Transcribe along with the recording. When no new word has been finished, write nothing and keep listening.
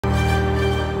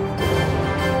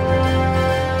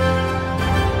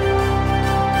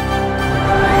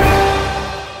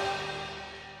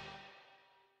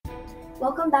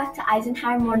back to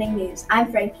Eisenhower Morning News. I'm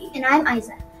Frankie. And I'm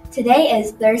Isa. Today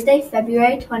is Thursday,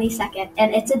 February 22nd,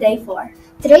 and it's a day 4.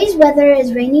 Today's weather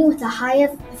is rainy with a high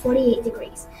of 48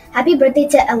 degrees. Happy birthday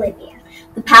to Olivia.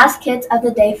 The past kids of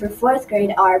the day for 4th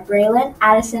grade are Braylon,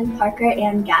 Addison, Parker,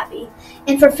 and Gabby.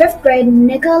 And for 5th grade,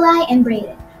 Nikolai and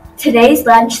Brayden. Today's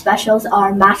lunch specials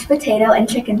are mashed potato and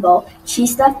chicken bowl,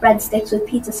 cheese stuffed breadsticks with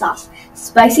pizza sauce,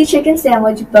 spicy chicken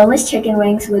sandwich, boneless chicken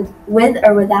wings with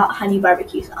or without honey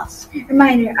barbecue sauce.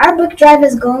 Reminder, our book drive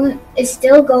is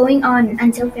still going on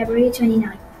until February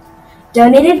 29th.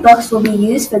 Donated books will be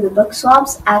used for the book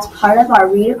swabs as part of our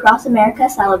Read Across America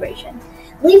celebration.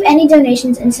 Leave any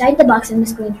donations inside the box in the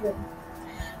screen's room.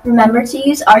 Remember to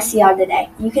use RCR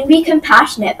today. You can be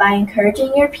compassionate by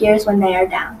encouraging your peers when they are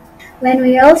down. When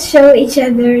we all show each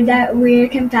other that we're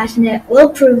compassionate, we'll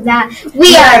prove that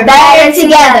we are better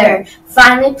together.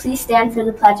 Finally, please stand for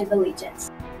the Pledge of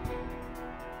Allegiance.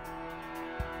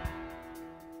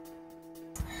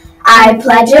 I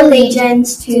pledge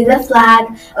allegiance to the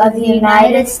flag of the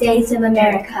United States of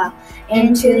America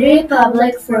and to the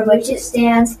republic for which it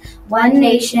stands, one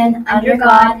nation, under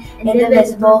God,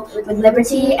 indivisible, with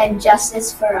liberty and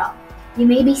justice for all. You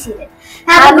may be seated.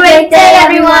 Have a great day,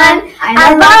 everyone.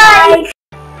 I'm Ike.